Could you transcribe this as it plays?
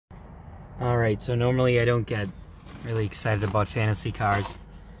Alright, so normally I don't get really excited about fantasy cars,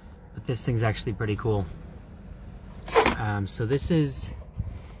 but this thing's actually pretty cool. So this is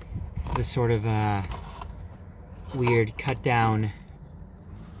the sort of weird cut down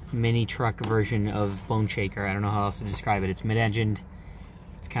mini truck version of Bone Shaker. I don't know how else to describe it. It's mid-engined.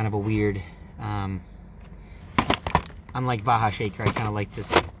 It's kind of a weird, unlike Baja Shaker, I kind of like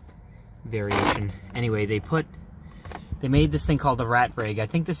this variation. Anyway, they made this thing called the Rat Rig. I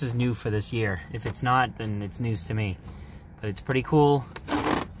think this is new for this year. If it's not, then it's news to me. But it's pretty cool,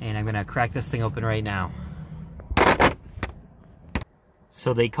 and I'm gonna crack this thing open right now.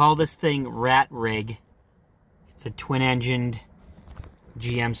 So they call this thing Rat Rig. It's a twin-engined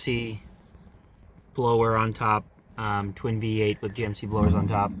GMC blower on top, twin V8 with GMC blowers on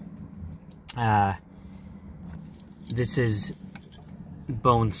top. This is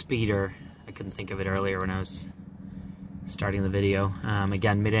Bone Speeder. I couldn't think of it earlier when I was starting the video.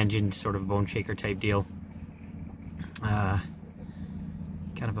 Again, mid-engine, sort of Bone Shaker type deal. Kind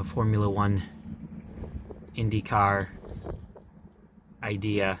of a Formula One IndyCar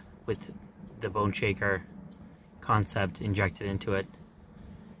idea with the Bone Shaker concept injected into it.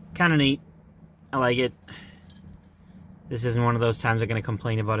 Kind of neat. I like it. This isn't one of those times I'm going to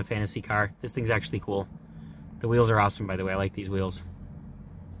complain about a fantasy car. This thing's actually cool. The wheels are awesome, by the way. I like these wheels.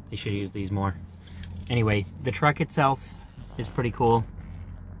 They should use these more. Anyway, the truck itself is pretty cool.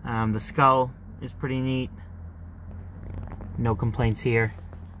 The skull is pretty neat. No complaints here.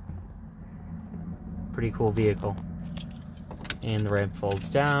 Pretty cool vehicle. And the ramp folds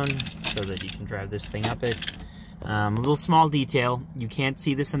down so that you can drive this thing up it. A little small detail. You can't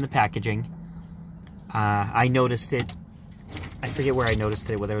see this in the packaging. I noticed it. I forget where I noticed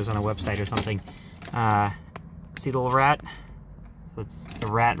it, whether it was on a website or something. See the little rat? So it's the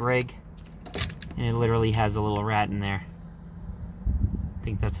Rat Rig. And it literally has a little rat in there. I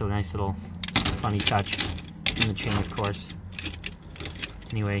think that's a nice little funny touch. In the chain, of course.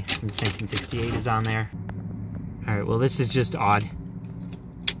 Anyway, since 1968 is on there. Alright, well this is just odd.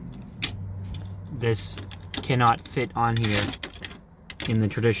 This cannot fit on here in the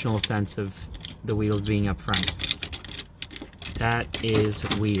traditional sense of the wheels being up front. That is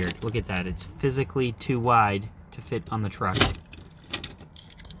weird. Look at that. It's physically too wide to fit on the truck.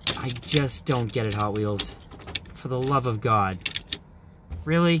 I just don't get it, Hot Wheels. For the love of God.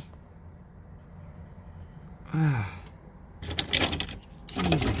 Really?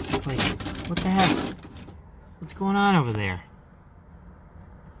 Jesus, it's like, what the heck? What's going on over there?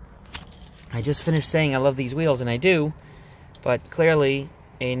 I just finished saying I love these wheels, and I do, but clearly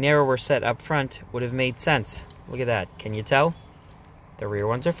a narrower set up front would have made sense. Look at that. Can you tell? The rear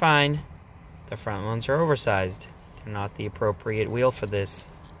ones are fine. The front ones are oversized. They're not the appropriate wheel for this.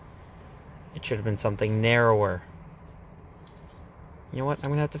 It should have been something narrower. You know what? I'm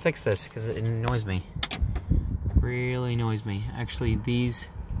going to have to fix this because it annoys me. Really annoys me. Actually, these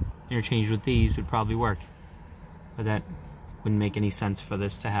interchanged with these would probably work. But that wouldn't make any sense for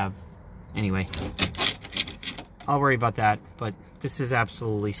this to have. Anyway, I'll worry about that, but this is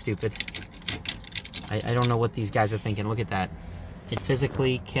absolutely stupid. I don't know what these guys are thinking. Look at that. It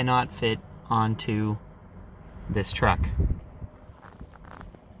physically cannot fit onto this truck.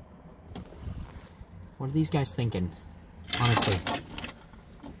 What are these guys thinking? Honestly.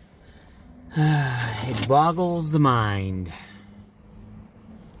 It boggles the mind.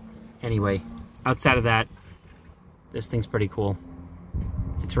 Anyway, outside of that, this thing's pretty cool.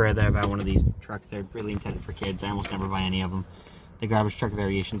 It's rare that I buy one of these trucks. They're really intended for kids. I almost never buy any of them. The garbage truck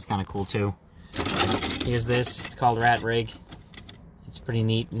variation is kind of cool too. Here's this. It's called Rat Rig. It's pretty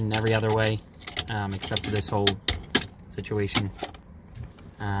neat in every other way, except for this whole situation.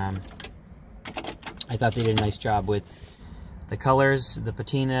 I thought they did a nice job with the colors, the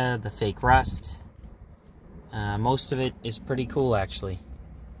patina, the fake rust. Most of it is pretty cool, actually.